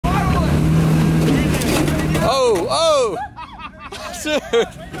Oh! Dude,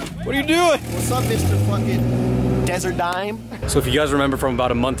 what are you doing? What's up, Mr. fucking Desert Dime? So if you guys remember from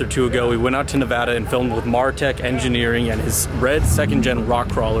about a month or two ago, we went out to Nevada and filmed with Maher Engineering and his red second gen rock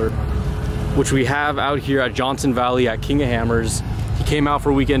crawler, which we have out here at Johnson Valley at King of Hammers. He came out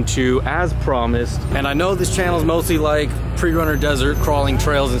for weekend 2 as promised. And I know this channel is mostly like pre-runner desert crawling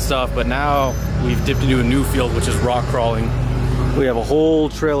trails and stuff, but now we've dipped into a new field, which is rock crawling. We have a whole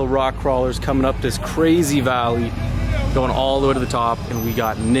trail of rock crawlers coming up this crazy valley, going all the way to the top, and we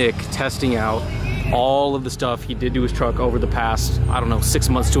got Nick testing out all of the stuff he did to his truck over the past, I don't know, 6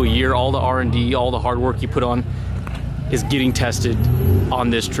 months to a year. All the R&D, all the hard work he put on is getting tested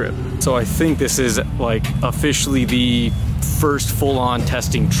on this trip. So I think this is like officially the first full-on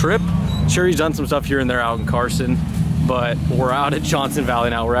testing trip. Sure, he's done some stuff here and there out in Carson, but we're out at Johnson Valley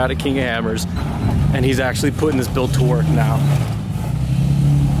now. We're out at King of Hammers, and he's actually putting this build to work now.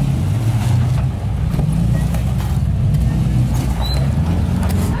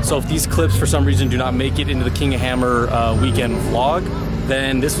 So if these clips for some reason do not make it into the King of Hammer weekend vlog,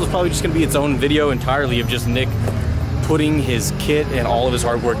 then this was probably just gonna be its own video entirely of just Nick putting his kit and all of his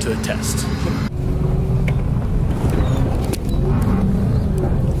hard work to the test.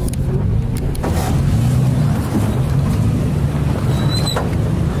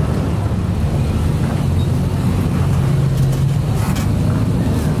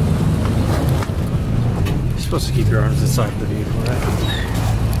 You're supposed to keep your arms inside the vehicle, right?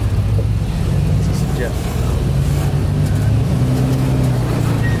 Yeah.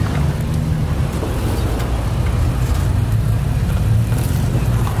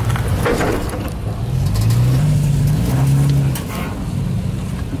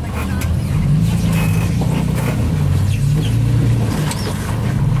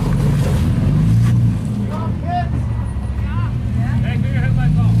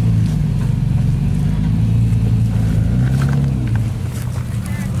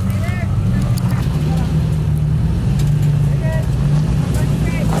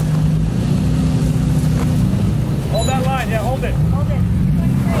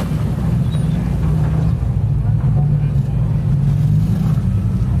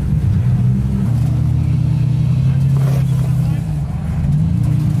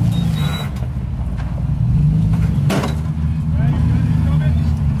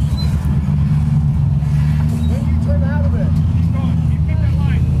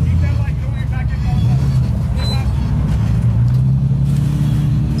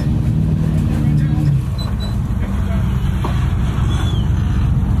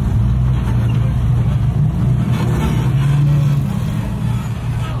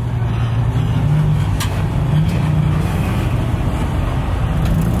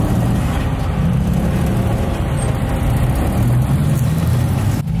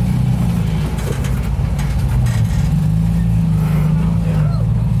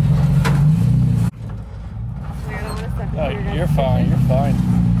 You're fine, you're fine.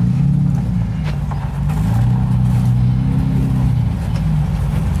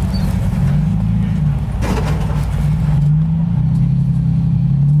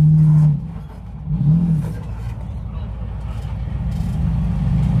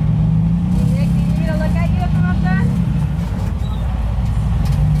 Nick, do you need me to look at you from up there?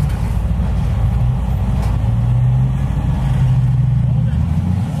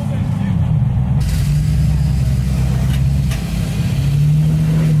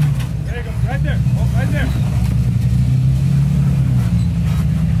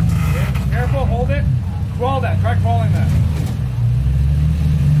 Try crawling that.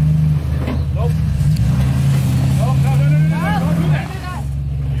 Nope. No, don't do that.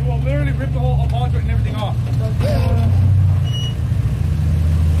 You will literally rip the whole monitor and everything off.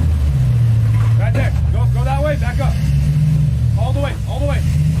 Right there. Go that way, back up. All the way, all the way.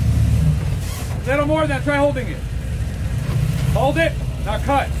 A little more than that, try holding it. Hold it, now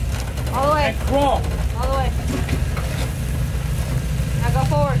cut. All the way. And crawl. All the way. Now go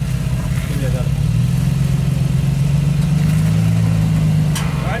forward.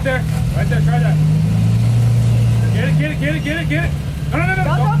 Right there, try that. Get it.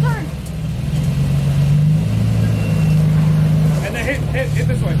 No. Don't turn. And then hit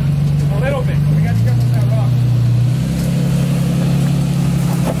this way. A little bit. We got to get on that rock.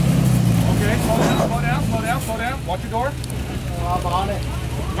 Okay, slow down. Watch your door. I'm on it.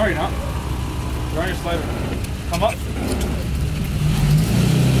 No, you're not. You're on your slider. Come up.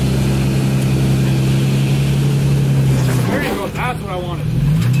 There you go. That's what I wanted.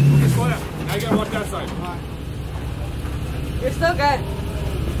 Okay, slow down. Now you gotta watch that side. You're still good.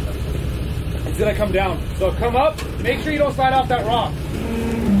 It's gonna come down. So come up. Make sure you don't slide off that rock.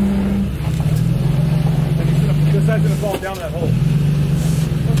 Then you sit fall down that hole.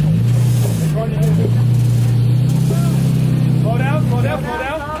 Slow down, slow down, slow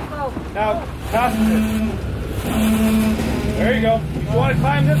down. Now, passenger. There you go. You want to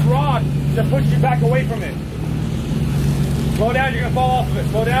climb this rod to push you back away from it. Slow down, you're going to fall off of it.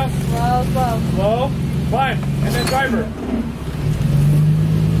 Slow down. Slow, slow. Slow. Climb. And then driver.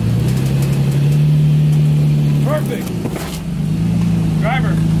 Perfect.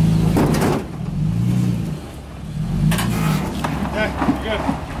 Driver. Okay, you're good.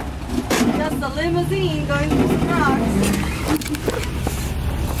 Just a limousine going through the rocks.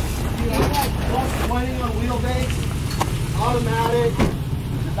 Pointing on wheelbase, automatic,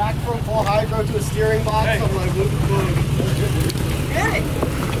 the back from full hydro to a steering box. Hey. I'm like, look. Good.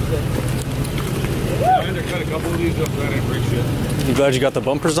 I had to cut a couple of these up, so I didn't break shit. You glad you got the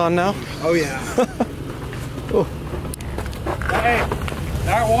bumpers on now? Oh yeah. Hey,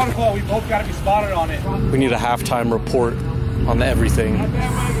 that water flow, we both got to be spotted on it. We need a halftime report on everything.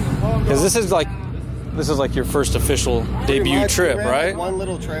 Because this is like your first official debut trip, We ran right? One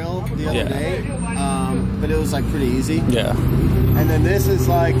little trail the other Yeah. day, but it was like pretty easy. Yeah. And then this is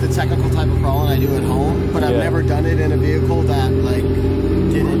like the technical type of crawling I do at home, but I've Yeah. never done it in a vehicle that like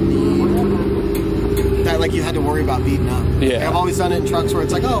didn't need that like you had to worry about beating up. Yeah. Like, I've always done it in trucks where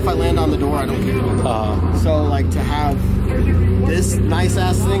it's like, oh, if I land on the door, I don't care. So like to have this nice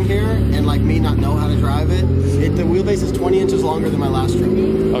ass thing here and like me not know how to drive it, the wheelbase is 20 inches longer than my last trip.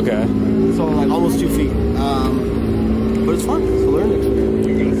 Okay. So like almost 2 feet. But it's fun. It's a learning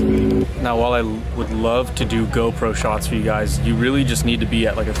experience. Now, while I would love to do GoPro shots for you guys, you really just need to be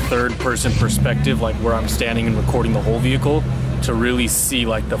at like a third-person perspective, like where I'm standing and recording the whole vehicle, to really see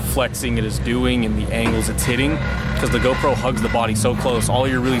like the flexing it is doing and the angles it's hitting. Because the GoPro hugs the body so close, all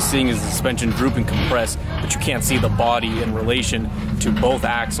you're really seeing is the suspension droop and compress, but you can't see the body in relation to both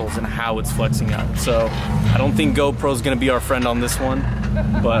axles and how it's flexing out. So I don't think GoPro's gonna be our friend on this one,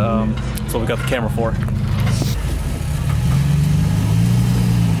 but that's what we got the camera for.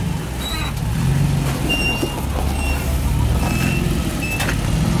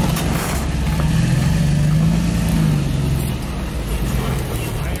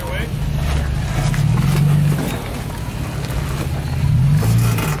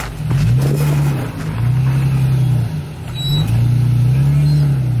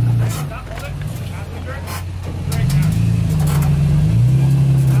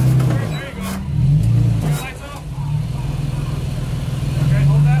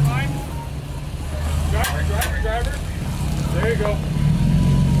 There you go.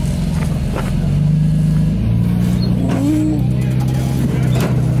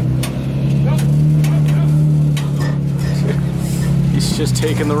 He's just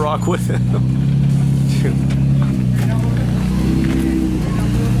taking the rock with him.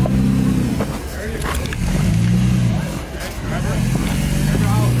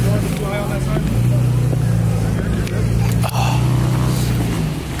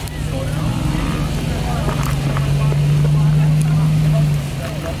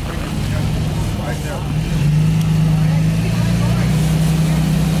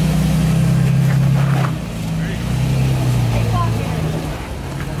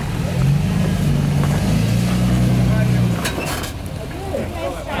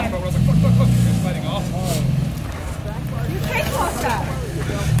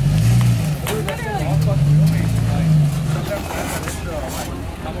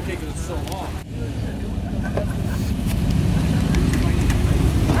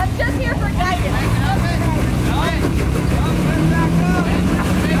 I'm just here for guidance.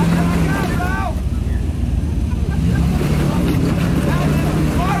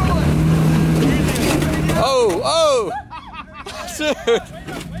 Oh! Dude,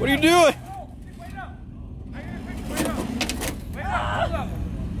 what are you doing?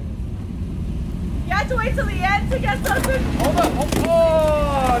 You have to wait till the end to get something. Hold up.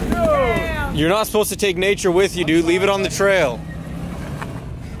 Oh, dude. Damn. You're not supposed to take nature with you, dude. Leave it on the trail.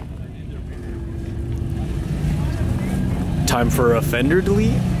 Time for a fender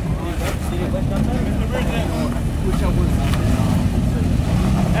delete?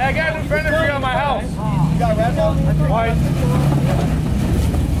 Hey, I got a new fender for you on my house. You got a red one? White.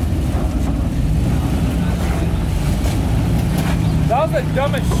 That was the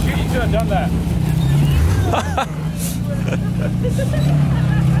dumbest shit. You should have done that.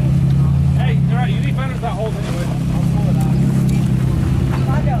 Hey, you're right. You need fenders that hold anyway.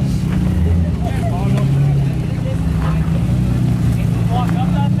 Block up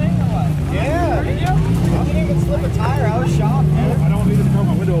that thing or what? Yeah. Did you? I didn't even slip a tire. I was shocked, man. I don't need to throw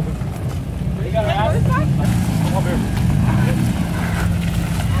my window open. You got a Come here.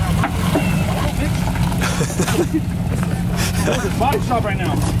 This is body shop right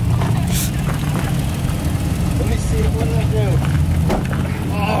now. Let me see. What did I do?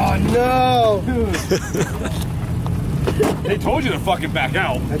 Oh no! They told you to fucking back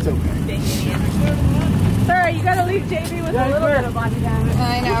out. That's okay. Sir, you gotta leave JB with a little bit of body damage.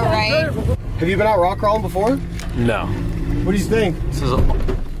 I know, right? Have you been out rock crawling before? No. What do you think? This is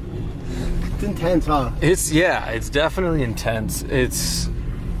It's intense, huh? yeah, it's definitely intense. It's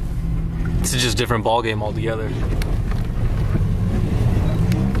just a different ball game altogether.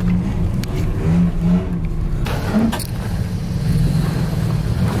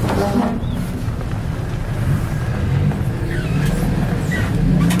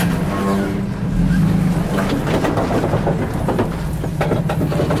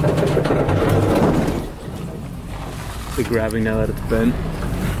 The grabbing now that it's bent.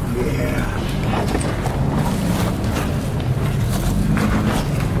 Yeah.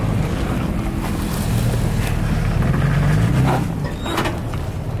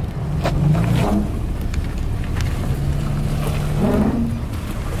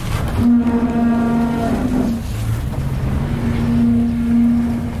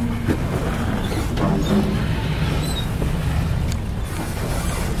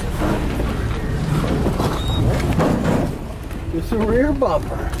 It's a rear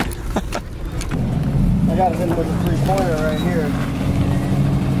bumper. I got him with a 3-pointer right here.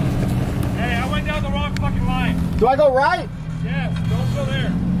 Hey, I went down the wrong fucking line. Do I go right? Yes, don't go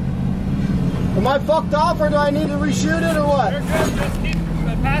there. Am I fucked off or do I need to reshoot it or what? You're good, just keep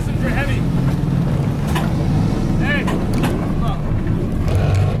the passenger heavy. Hey, come on.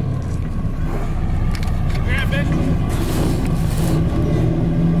 Grab, bitch.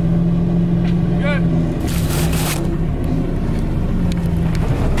 Good.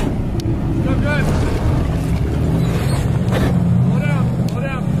 Good, good. Slow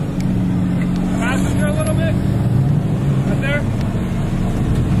down. Passenger a little bit. Right there.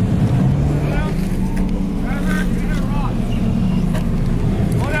 Slow down. Grab her, get her rock.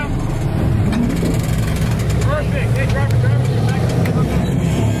 Slow down. Perfect. Hey, driver, get back.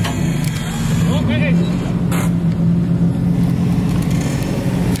 Oh, hey.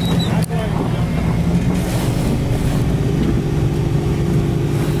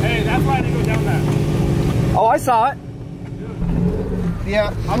 Hey, that's why I didn't go down that. Oh, I saw it.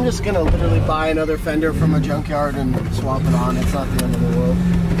 Yeah, I'm just gonna literally buy another fender from a junkyard and swap it on. It's not the end of the world.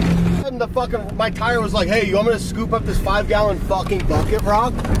 And the fucking, my tire was like, hey, you want me to scoop up this 5-gallon fucking bucket,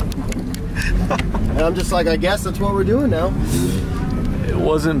 Rock? And I'm just like, I guess that's what we're doing now. It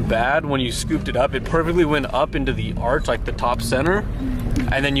wasn't bad when you scooped it up. It perfectly went up into the arch, like the top center,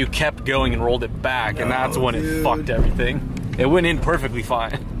 and then you kept going and rolled it back, and that's when it fucked everything. It went in perfectly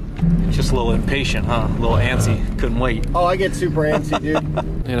fine. Just a little impatient, huh? A little antsy. Couldn't wait. Oh, I get super antsy, dude.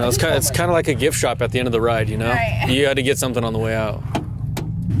 You know, it's kind of like a gift shop at the end of the ride, you know? Right. You got to get something on the way out.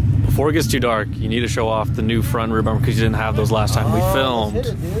 Before it gets too dark, you need to show off the new front rear bumper because you didn't have those last time we filmed. Let's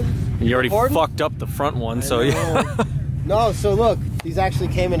hit it, dude. And you already Recording? fucked up the front one, so yeah. No, so look, these actually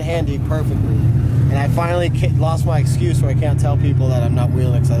came in handy perfectly. And I finally lost my excuse where I can't tell people that I'm not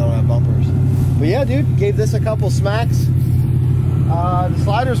wheeling because I don't have bumpers. But yeah, dude, gave this a couple smacks. The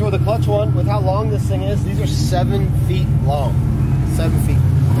sliders were the clutch one. With how long this thing is, these are 7 feet long. 7 feet.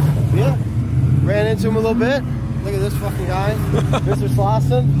 But yeah, ran into him a little bit. Look at this fucking guy, Mr.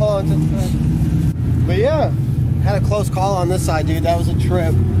 Slauson. Hold on. But yeah, had a close call on this side, dude. That was a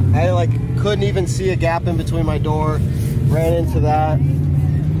trip. I like couldn't even see a gap in between my door. Ran into that.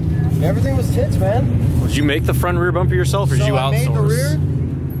 Everything was tits, man. Did you make the front rear bumper yourself, or did you outsource? I made the rear.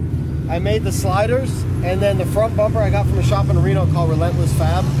 I made the sliders, and then the front bumper I got from a shop in Reno called Relentless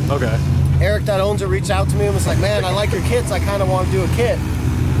Fab. Okay. Eric that owns it reached out to me and was like, man, I like your kits. I kind of want to do a kit.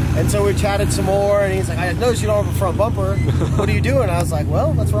 And so we chatted some more, and he's like, I noticed you don't have a front bumper. What are you doing? I was like,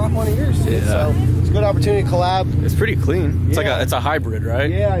 well, let's rock one of yours. Yeah. So it's a good opportunity to collab. It's pretty clean. It's Yeah. like it's a hybrid, right?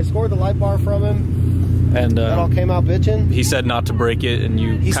 Yeah, I scored the light bar from him. And That all came out bitching. he said not to break it, and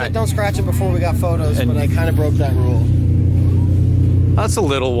you. He said don't scratch it before we got photos, but I kind of broke that rule. That's a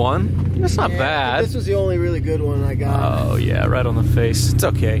little one. It's not Yeah, bad. This was the only really good one I got. Oh yeah, right on the face. It's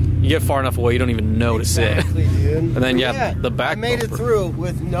okay. You get far enough away, you don't even notice Exactly, it. dude. And then yeah, the back. I made bumper. it through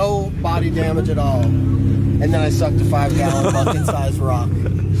with no body damage at all. And then I sucked a 5-gallon bucket-sized rock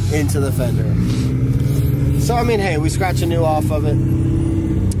into the fender. So I mean, hey, we scratched a new off of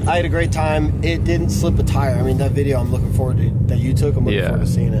it. I had a great time. It didn't slip a tire. I mean, that video I'm looking forward to, that you took, I'm looking forward to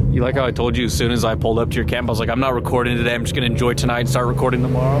seeing it. You like how I told you as soon as I pulled up to your camp, I was like, I'm not recording today. I'm just going to enjoy tonight and start recording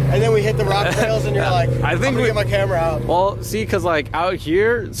tomorrow. And then we hit the rock trails and you're like, I think I'm going to get my camera out. Well, see, because like out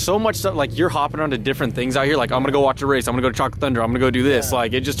here, so much stuff, like you're hopping onto different things out here. Like, I'm going to go watch a race. I'm going to go to Chocolate Thunder. I'm going to go do this.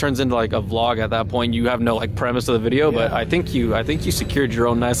 Like, it just turns into like a vlog at that point. You have no like premise of the video, but I think you secured your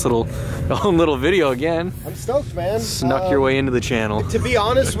own nice little video again. I'm stoked, man. Snuck your way into the channel. To be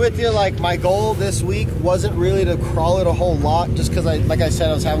honest with you, like my goal this week wasn't really to crawl it a whole lot, just because like I said,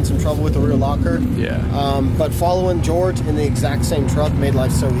 I was having some trouble with the rear locker. Yeah. But following George in the exact same truck made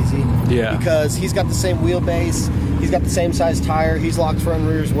life so easy. Yeah. Because he's got the same wheelbase, he's got the same size tire, he's locked front and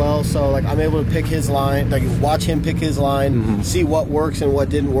rear as well. So like I'm able to pick his line, like watch him pick his line, see what works and what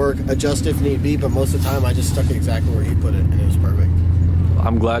didn't work, adjust if need be. But most of the time, I just stuck it exactly where he put it, and it was perfect.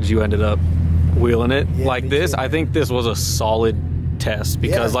 I'm glad you ended up wheeling it like this. Too. I think this was a solid test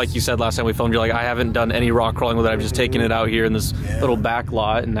because like you said last time we filmed, you're like, I haven't done any rock crawling with it. I've just taken it out here in this little back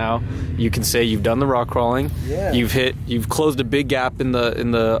lot, and now you can say you've done the rock crawling. You've closed a big gap in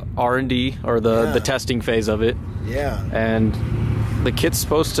the R&D or the testing phase of it. And the kit's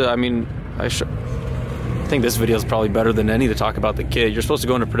supposed to, I mean, I think this video is probably better than any to talk about the kit. You're supposed to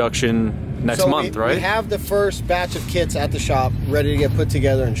go into production next month, right? We have the first batch of kits at the shop ready to get put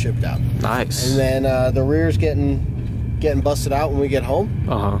together and shipped out. Nice. And then the rear's getting busted out when we get home.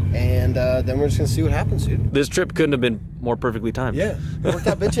 And then we're just gonna see what happens, dude. This trip couldn't have been more perfectly timed. Yeah, it worked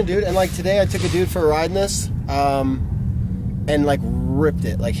out bitching, dude. And like today I took a dude for a ride in this and like ripped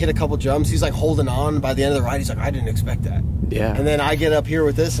it, like hit a couple jumps. He's like holding on. By the end of the ride, he's like, I didn't expect that. Yeah. And then I get up here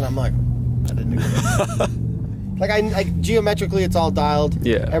with this and I'm like, I didn't expect that. Like geometrically it's all dialed.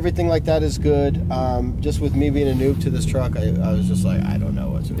 Yeah. Everything like that is good. Just with me being a noob to this truck, I was just like, I don't know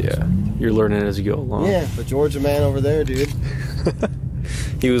what to expect. You're learning as you go along. Yeah, but George, the man over there, dude.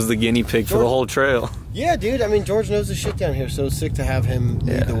 He was the guinea pig for the whole trail. Yeah, dude. I mean, George knows the shit down here, so it's sick to have him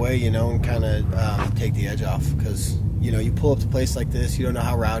lead the way, you know, and kind of take the edge off. Because, you know, you pull up to a place like this, you don't know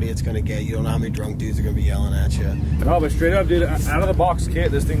how rowdy it's going to get. You don't know how many drunk dudes are going to be yelling at you. No, but straight up, dude, out of the box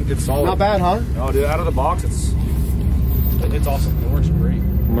kit, this thing gets solid. Not bad, huh? No, dude, out of the box, it's awesome. It works great.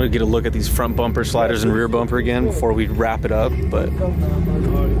 I'm going to get a look at these front bumper sliders and rear bumper again before we wrap it up, but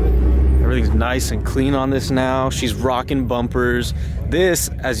everything's nice and clean on this now. She's rocking bumpers. This,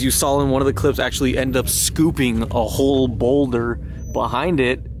 as you saw in one of the clips, actually ended up scooping a whole boulder behind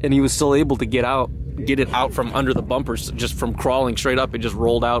it, and he was still able to get it out from under the bumpers, just from crawling straight up. It just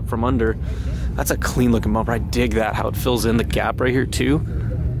rolled out from under. That's a clean looking bumper. I dig that, how it fills in the gap right here too.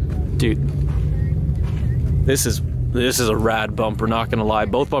 Dude, this is a rad bumper, not gonna lie.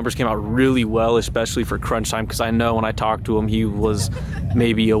 Both bumpers came out really well, especially for crunch time, because I know when I talked to him, he was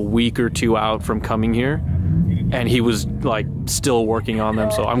maybe a week or two out from coming here, and he was like still working on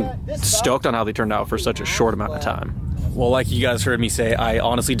them. So I'm stoked on how they turned out for such a short amount of time. Well, like you guys heard me say, I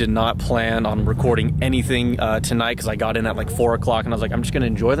honestly did not plan on recording anything tonight, because I got in at like 4 o'clock and I was like, I'm just gonna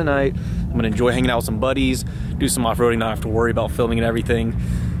enjoy the night. I'm gonna enjoy hanging out with some buddies, do some off-roading, not have to worry about filming and everything.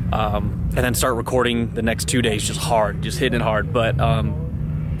 And then start recording the next 2 days just hard, just hitting it hard. But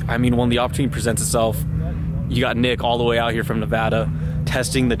I mean, when the opportunity presents itself, you got Nick all the way out here from Nevada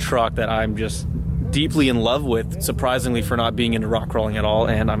testing the truck that I'm just deeply in love with, surprisingly, for not being into rock crawling at all.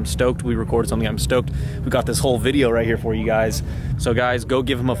 And I'm stoked we recorded something. I'm stoked we got this whole video right here for you guys. So guys, go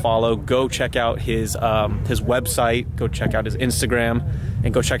give him a follow, go check out his website, go check out his Instagram,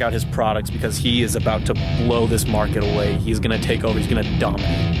 and go check out his products, because he is about to blow this market away. He's gonna take over, he's gonna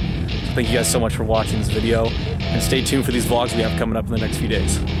dominate. So thank you guys so much for watching this video, and stay tuned for these vlogs we have coming up in the next few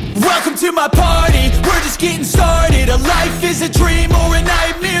days. Welcome to my party, we're just getting started. A life is a dream or a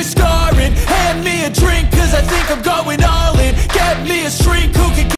nightmare scarring. Hand me a drink, cause I think I'm going all in. Get me a shrink who can